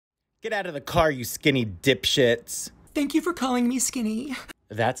Get out of the car, you skinny dipshits. Thank you for calling me skinny.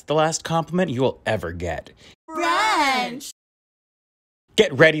 That's the last compliment you will ever get. Brunch!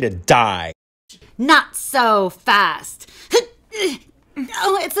 Get ready to die. Not so fast.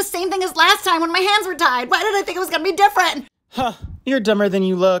 Oh, it's the same thing as last time when my hands were tied. Why did I think it was gonna be different? Huh, you're dumber than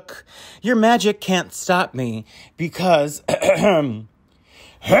you look. Your magic can't stop me because... and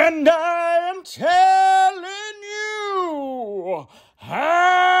I am telling you...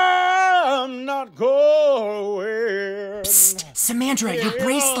 I'm not going. Psst, Samandra, your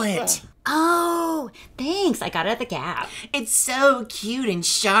bracelet. Oh, thanks. I got it at the Gap. It's so cute and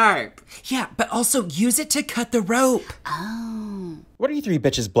sharp. Yeah, but also use it to cut the rope. Oh. What are you three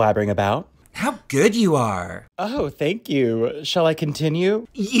bitches blabbering about? How good you are. Oh, thank you. Shall I continue?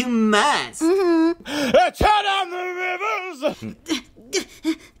 You must. Mm-hmm. Turn down the rivers!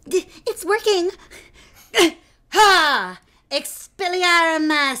 It's working. Ha!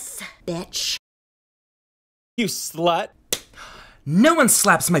 Expelliarmus, bitch. You slut. No one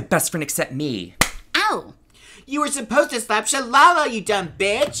slaps my best friend except me. Ow. You were supposed to slap Shalala, you dumb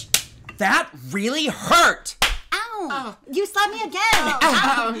bitch. That really hurt. Ow. Oh. You slapped me again. Ow.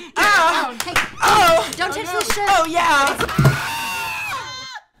 Ow. Ow. Hey, Oh. don't touch this shirt. Oh, yeah.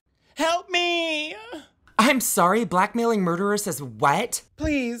 Help me! I'm sorry, blackmailing murderer says what?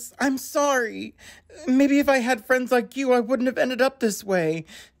 Please, I'm sorry. Maybe if I had friends like you, I wouldn't have ended up this way.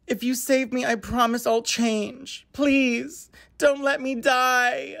 If you save me, I promise I'll change. Please, don't let me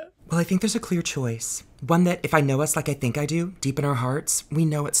die. Well, I think there's a clear choice. One that, if I know us like I think I do, deep in our hearts, we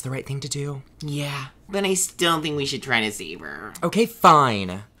know it's the right thing to do. Yeah, but I still think we should try to save her. Okay,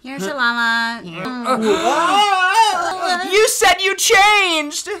 fine. Here's Shalala. You said you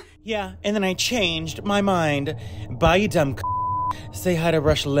changed! Yeah, and then I changed my mind. Bye, you dumb Say hi to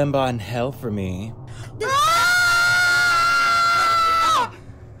Rush Limbaugh in hell for me.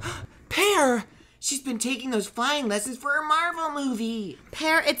 Pear! She's been taking those flying lessons for her Marvel movie.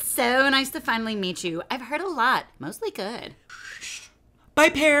 Pear, it's so nice to finally meet you. I've heard a lot, mostly good. Bye,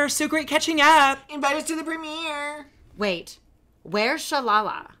 Pear. So great catching up. Invite us to the premiere. Wait, where's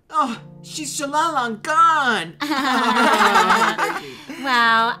Shalala? Oh, she's Shalala and gone.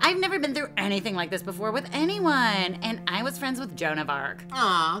 Wow, I've never been through anything like this before with anyone. And I was friends with Joan of Arc.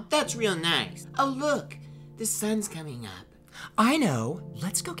 Aw, that's real nice. Oh, look, the sun's coming up. I know.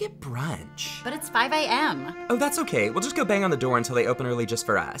 Let's go get brunch. But it's 5 a.m. Oh, that's okay. We'll just go bang on the door until they open early just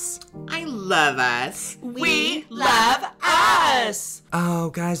for us. I love us. We love us!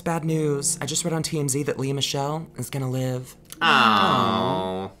 Oh, guys, bad news. I just read on TMZ that Leah Michelle is gonna live.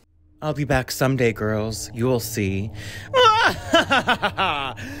 Oh. I'll be back someday, girls. You'll see.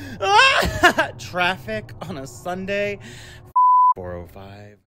 Traffic on a Sunday.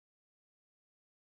 405.